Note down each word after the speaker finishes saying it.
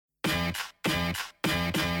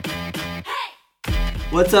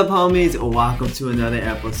What's up, homies? Welcome to another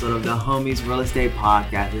episode of the Homies Real Estate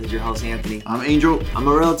Podcast. This is your host, Anthony. I'm Angel. I'm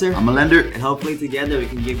a realtor. I'm a lender. And hopefully together we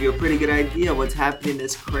can give you a pretty good idea of what's happening in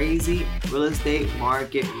this crazy real estate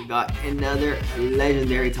market. We got another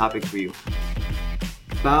legendary topic for you.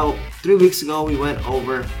 About 3 weeks ago, we went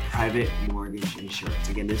over private mortgage insurance.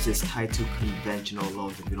 Again, this is tied to conventional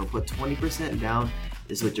loans. If you don't put 20% down,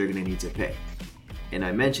 this is what you're going to need to pay. And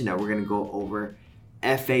I mentioned that we're going to go over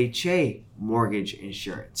FHA mortgage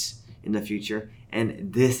insurance in the future,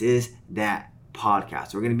 and this is that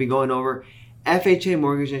podcast. We're going to be going over FHA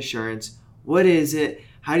mortgage insurance. What is it?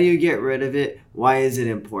 How do you get rid of it? Why is it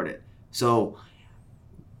important? So,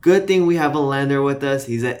 good thing we have a lender with us.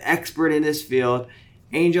 He's an expert in this field.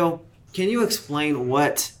 Angel, can you explain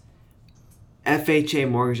what FHA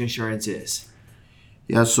mortgage insurance is?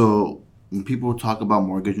 Yeah, so when people talk about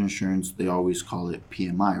mortgage insurance, they always call it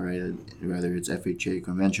PMI, right? Whether it's FHA,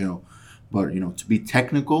 conventional. But, to be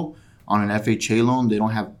technical, on an FHA loan, they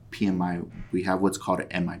don't have PMI. We have what's called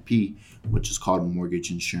an MIP, which is called mortgage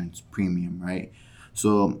insurance premium, right?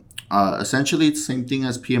 So essentially, it's the same thing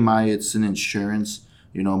as PMI. It's an insurance,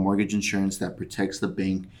 mortgage insurance that protects the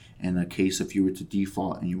bank in a case if you were to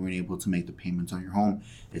default and you weren't able to make the payments on your home.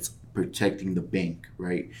 It's protecting the bank,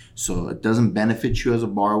 right? So it doesn't benefit you as a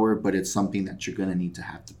borrower, but it's something that you're going to need to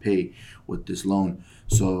have to pay with this loan.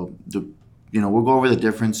 So we'll go over the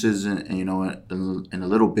differences in a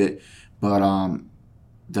little bit, but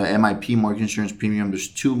the MIP mortgage insurance premium, there's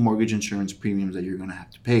two mortgage insurance premiums that you're going to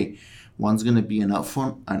have to pay. One's going to be an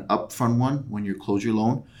upfront one when you close your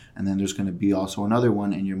loan, and then there's going to be also another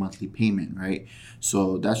one in your monthly payment, right?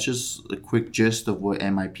 So that's just a quick gist of what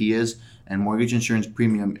MIP is. And mortgage insurance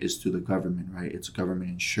premium is to the government, right? It's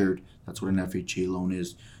government insured. That's what an FHA loan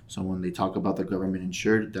is. So when they talk about the government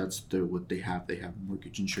insured, that's what they have. They have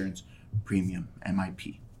mortgage insurance premium,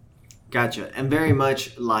 MIP. Gotcha. And very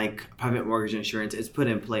much like private mortgage insurance, it's put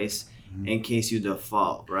in place in case you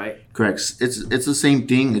default, right? Correct. It's the same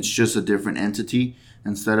thing. It's just a different entity.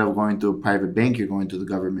 Instead of going through a private bank, you're going to the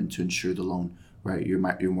government to insure the loan, right? Your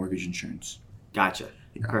mortgage insurance. Gotcha.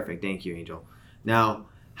 Yeah. Perfect. Thank you, Angel. Now,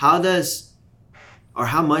 how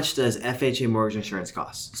much does FHA mortgage insurance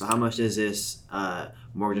cost? So how much is this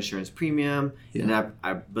mortgage insurance premium? Yeah. And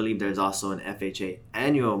I believe there's also an FHA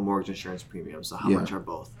annual mortgage insurance premium. So how much are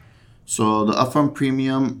both? So the upfront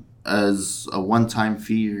premium is a one-time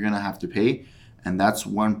fee you're going to have to pay, and that's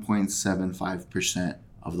 1.75%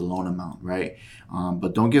 of the loan amount, right?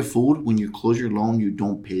 But don't get fooled. When you close your loan, you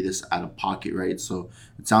don't pay this out of pocket, right? So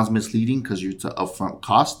it sounds misleading because it's an upfront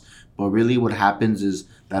cost, but really what happens is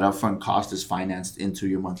that upfront cost is financed into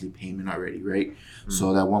your monthly payment already, right? Mm-hmm.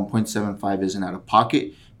 So that 1.75 isn't out of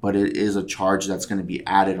pocket, but it is a charge that's going to be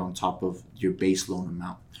added on top of your base loan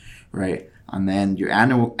amount, right? And then your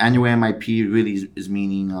annual MIP really is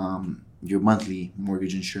meaning your monthly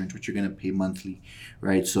mortgage insurance, which you're going to pay monthly,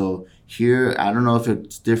 right? So here, I don't know if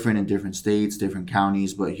it's different in different states, different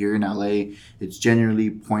counties, but here in LA, it's generally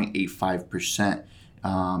 0.85%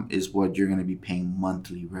 is what you're going to be paying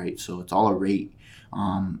monthly, right? So it's all a rate.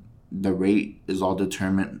 The rate is all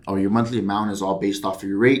determined, or your monthly amount is all based off of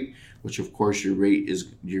your rate, which of course your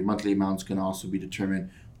monthly amount is going to also be determined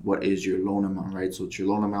what is your loan amount, right? So it's your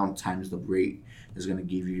loan amount times the rate is going to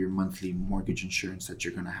give you your monthly mortgage insurance that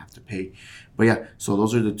you're going to have to pay. But yeah, so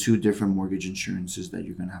those are the two different mortgage insurances that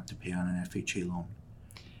you're going to have to pay on an FHA loan.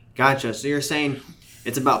 Gotcha. So you're saying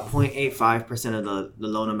it's about 0.85% of the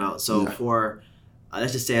loan amount. So for,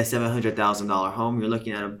 let's just say a $700,000 home, you're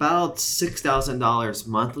looking at about $6,000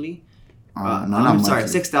 monthly.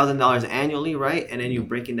 $6,000 annually, right? And then you're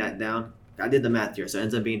breaking that down. I did the math here. So it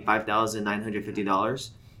ends up being $5,950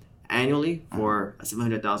 annually for a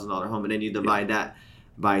 $700,000 home, and then you divide that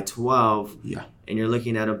by 12, and you're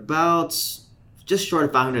looking at about just short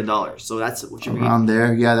of $500. So that's what you're around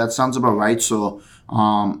there. Yeah, that sounds about right. So,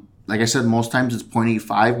 like I said, most times it's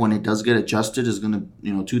 0.85. When it does get adjusted, is gonna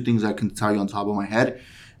two things I can tell you on top of my head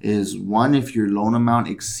is one, if your loan amount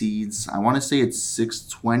exceeds, I want to say it's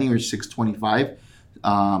 620 or 625.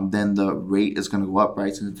 Then the rate is going to go up,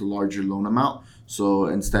 right? Since it's a larger loan amount. So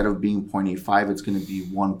instead of being 0.85, it's going to be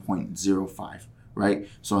 1.05, right?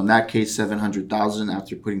 So in that case, $700,000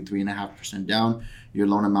 after putting 3.5% down, your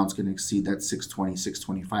loan amount's going to exceed that 620,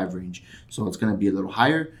 625 range. So it's going to be a little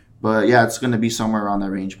higher, but yeah, it's going to be somewhere around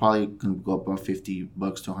that range. Probably going to go up about $50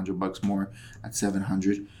 to $100 more at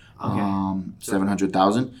 700, okay.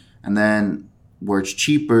 700,000. And then where it's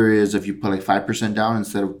cheaper is if you put like 5% down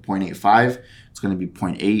instead of 0.85, it's going to be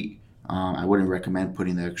 0.8. I wouldn't recommend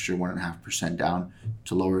putting the extra 1.5% down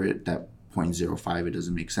to lower it that 0.05. It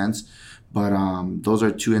doesn't make sense. But those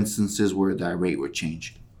are two instances where that rate would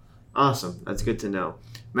change. Awesome. That's good to know.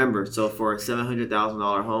 Remember, so for a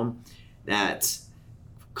 $700,000 home, that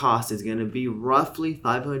cost is going to be roughly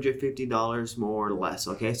 $550 more or less.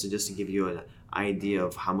 Okay, so just to give you an idea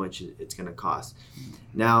of how much it's going to cost.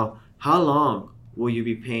 Now, how long will you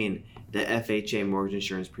be paying the FHA mortgage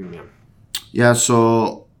insurance premium? Yeah,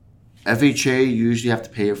 so FHA, you usually have to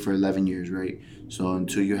pay it for 11 years, right? So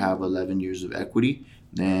until you have 11 years of equity,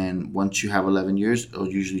 then once you have 11 years, it'll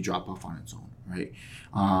usually drop off on its own, right?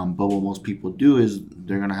 But what most people do is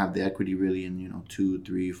they're going to have the equity really in, 2,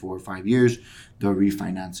 3, 4, 5 years. They'll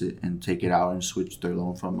refinance it and take it out and switch their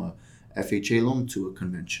loan from a FHA loan to a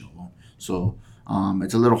conventional loan. So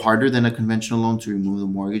it's a little harder than a conventional loan to remove the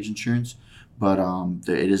mortgage insurance, but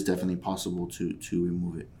it is definitely possible to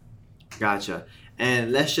remove it. Gotcha.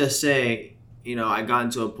 And let's just say, I got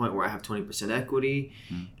into a point where I have 20% equity,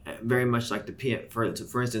 very much like the for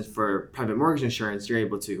instance, for private mortgage insurance, you're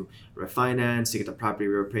able to refinance to get the property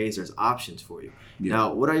reappraised. There's options for you. Yeah.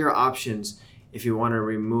 Now, what are your options if you want to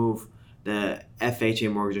remove the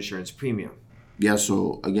FHA mortgage insurance premium? Yeah,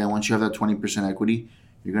 so again, once you have that 20% equity,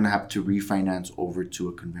 you're going to have to refinance over to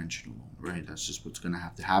a conventional loan, right? That's just what's going to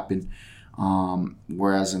have to happen.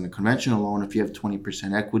 Whereas in a conventional loan, if you have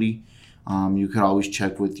 20% equity, you could always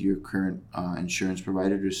check with your current insurance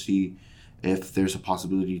provider to see if there's a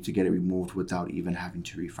possibility to get it removed without even having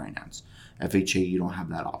to refinance. FHA, you don't have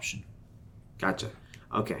that option. Gotcha.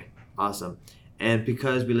 Okay, awesome. And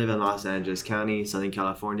because we live in Los Angeles County, Southern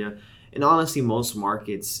California, and honestly, most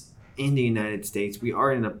markets in the United States, we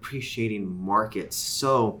are in an appreciating market.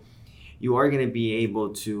 So you are going to be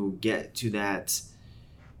able to get to that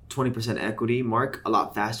 20% equity mark a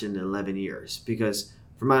lot faster than 11 years. Because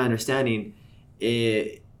from my understanding,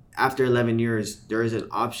 after 11 years, there is an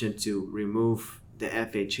option to remove the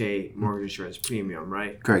FHA mortgage insurance premium,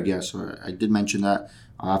 right? Correct, yeah. So I did mention that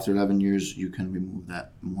after 11 years, you can remove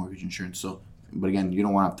that mortgage insurance. So, but again, you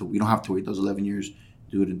don't have to wait those 11 years.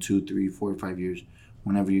 Do it in 2, 3, 4, 5 years,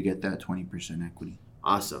 whenever you get that 20% equity.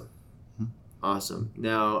 Awesome. Awesome.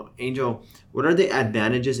 Now, Angel, what are the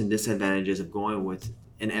advantages and disadvantages of going with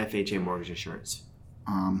an FHA mortgage insurance?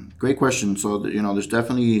 Great question. So, there's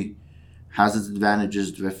definitely has its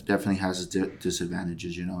advantages, definitely has its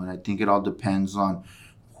disadvantages, and I think it all depends on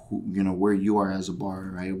where you are as a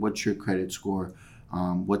borrower, right? What's your credit score?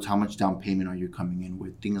 How much down payment are you coming in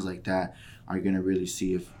with? Things like that are going to really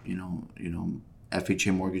see if,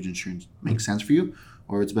 FHA mortgage insurance makes sense for you,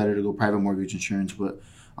 or it's better to go private mortgage insurance. But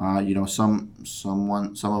some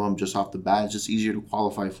of them just off the bat, it's just easier to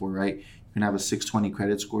qualify for, right? You can have a 620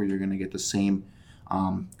 credit score. You're going to get the same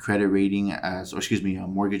credit rating a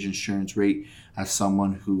mortgage insurance rate as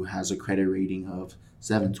someone who has a credit rating of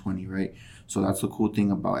 720, right? So that's the cool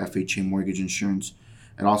thing about FHA mortgage insurance.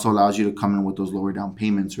 It also allows you to come in with those lower down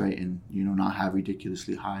payments, right? And, not have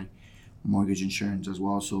ridiculously high mortgage insurance as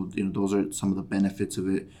well. So, those are some of the benefits of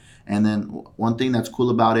it. And then one thing that's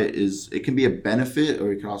cool about it is it can be a benefit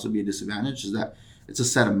or it could also be a disadvantage, is that it's a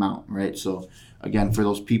set amount, right? So again, for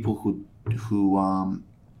those people who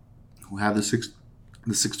have the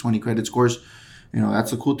 620 credit scores,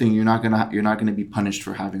 that's a cool thing. You're not gonna be punished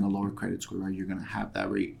for having a lower credit score, right? You're gonna have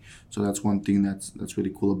that rate. So that's one thing that's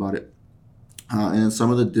really cool about it. And then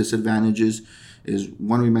some of the disadvantages is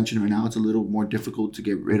one we mentioned right now. It's a little more difficult to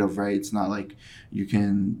get rid of, right? It's not like you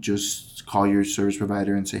can just call your service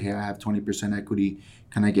provider and say, hey, I have 20% equity.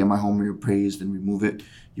 Can I get my home reappraised and remove it?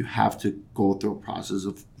 You have to go through a process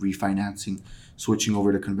of refinancing, switching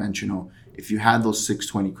over to conventional. If you had those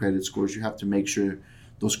 620 credit scores, you have to make sure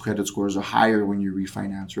those credit scores are higher when you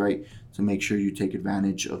refinance, right? To make sure you take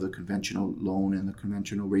advantage of the conventional loan and the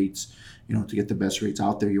conventional rates, to get the best rates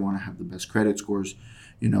out there. You want to have the best credit scores,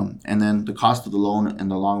 and then the cost of the loan in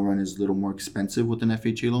the long run is a little more expensive with an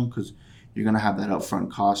FHA loan because you're going to have that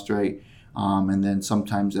upfront cost, right? And then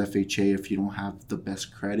sometimes FHA, if you don't have the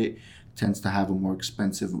best credit, tends to have a more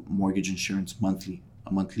expensive mortgage insurance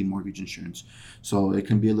a monthly mortgage insurance. So it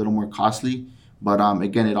can be a little more costly. But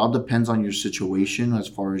again, it all depends on your situation as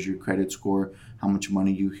far as your credit score, how much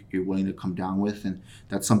money you're willing to come down with. And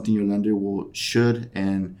that's something your lender should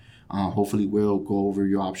and hopefully will go over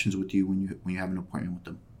your options with you when you have an appointment with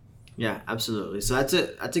them. Yeah, absolutely. So that's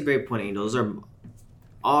a great point, Angel. Those are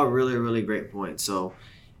all really, really great points. So,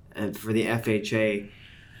 and for the FHA,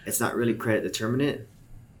 it's not really credit determinant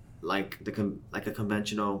like a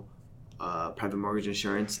conventional private mortgage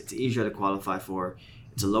insurance. It's easier to qualify for.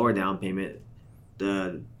 It's a lower down payment.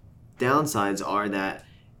 The downsides are that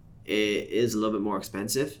it is a little bit more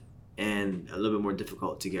expensive and a little bit more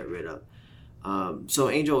difficult to get rid of.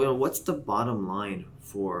 So Angel, what's the bottom line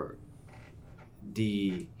for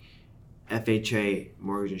the FHA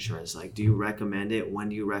mortgage insurance? Like, do you recommend it? When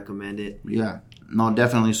do you recommend it? Yeah, no,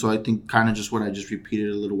 definitely. So I think kind of just what I just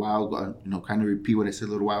repeated a little while ago, kind of repeat what I said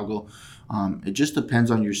a little while ago. It just depends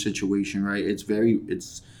on your situation, right?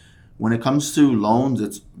 When it comes to loans,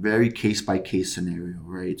 it's very case by case scenario,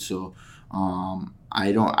 right? So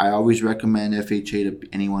I always recommend FHA to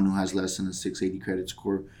anyone who has less than a 680 credit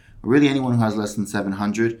score, or really anyone who has less than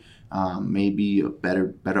 700. Maybe a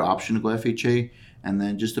better option to go FHA. And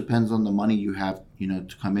then just depends on the money you have,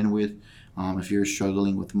 to come in with. If you're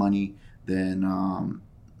struggling with money, then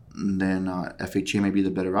FHA may be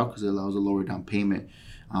the better route because it allows a lower down payment.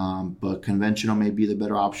 But conventional may be the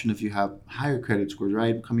better option if you have higher credit scores,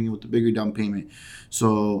 right? Coming in with a bigger down payment.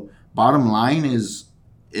 So bottom line is,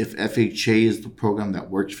 if FHA is the program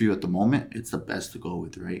that works for you at the moment, it's the best to go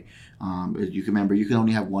with, right? You can remember, you can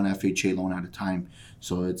only have one FHA loan at a time.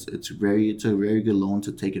 So it's a very good loan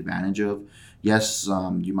to take advantage of. Yes,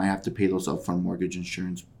 you might have to pay those upfront mortgage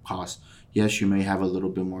insurance costs. Yes, you may have a little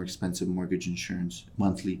bit more expensive mortgage insurance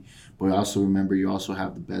monthly, but also remember, you also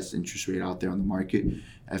have the best interest rate out there on the market.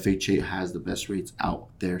 FHA has the best rates out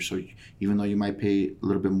there. So even though you might pay a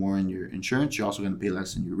little bit more in your insurance, you're also going to pay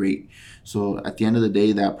less in your rate. So at the end of the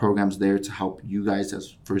day, that program's there to help you guys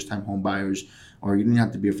as first-time home buyers, or you don't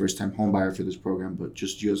have to be a first-time home buyer for this program, but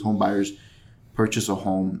just you as home buyers purchase a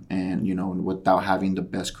home and, without having the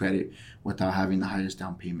best credit, without having the highest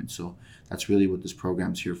down payment. So that's really what this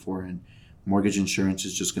program's here for. And mortgage insurance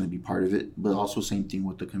is just going to be part of it, but also same thing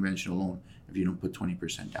with the conventional loan. If you don't put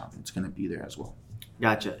 20% down, it's going to be there as well.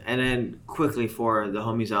 Gotcha. And then quickly for the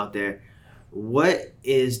homies out there, what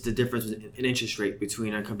is the difference in interest rate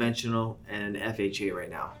between a conventional and an FHA right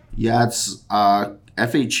now? Yeah, it's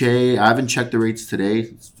FHA. I haven't checked the rates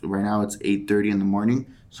today. Right now it's 8:30 in the morning,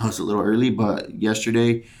 so it's a little early. But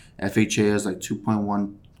yesterday, FHA is like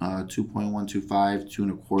 2.1, 2.125,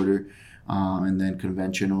 2.25, and then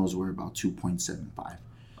conventionals were about 2.75.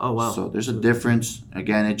 Oh wow! So there's a difference.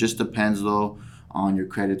 Again, it just depends though on your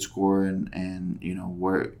credit score and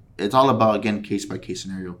where it's all about, again, case by case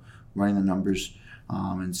scenario, running the numbers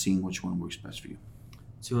and seeing which one works best for you.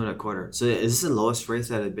 2.25. So is this the lowest rates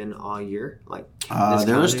that have been all year? Like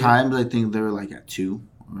there was times I think they were like at 2,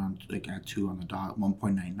 around like at 2 on the dot,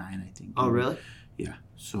 1.99 I think. Oh really? Yeah.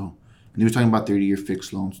 So, and they were talking about 30-year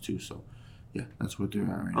fixed loans too. So yeah, that's what they're at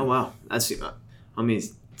right now. Oh wow, that's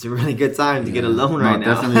it's a really good time to get a loan right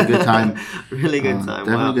now. Definitely a good time. Really good time.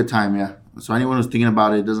 Definitely a good time. Yeah. So anyone who's thinking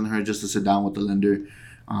about it doesn't hurt just to sit down with the lender.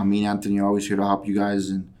 Me and Anthony are always here to help you guys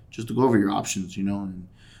and just to go over your options, And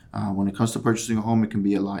when it comes to purchasing a home, it can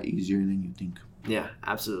be a lot easier than you think. Yeah,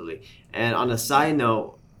 absolutely. And on a side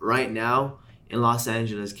note, right now in Los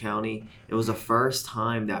Angeles County, it was the first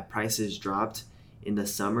time that prices dropped in the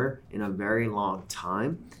summer in a very long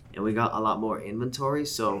time, and we got a lot more inventory.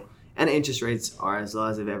 And interest rates are as low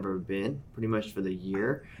as they've ever been, pretty much for the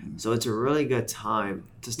year. So it's a really good time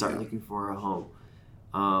to start looking for a home.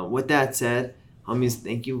 With that said, homies,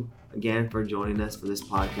 thank you again for joining us for this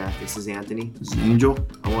podcast. This is Anthony. This is Angel.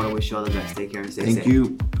 I want to wish you all the best. Take care and stay safe. Thank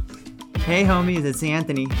you. Hey homies, it's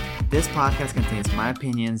Anthony. This podcast contains my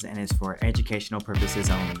opinions and is for educational purposes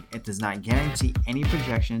only. It does not guarantee any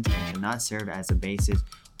projections and should not serve as a basis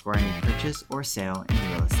for any purchase or sale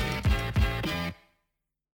in real estate.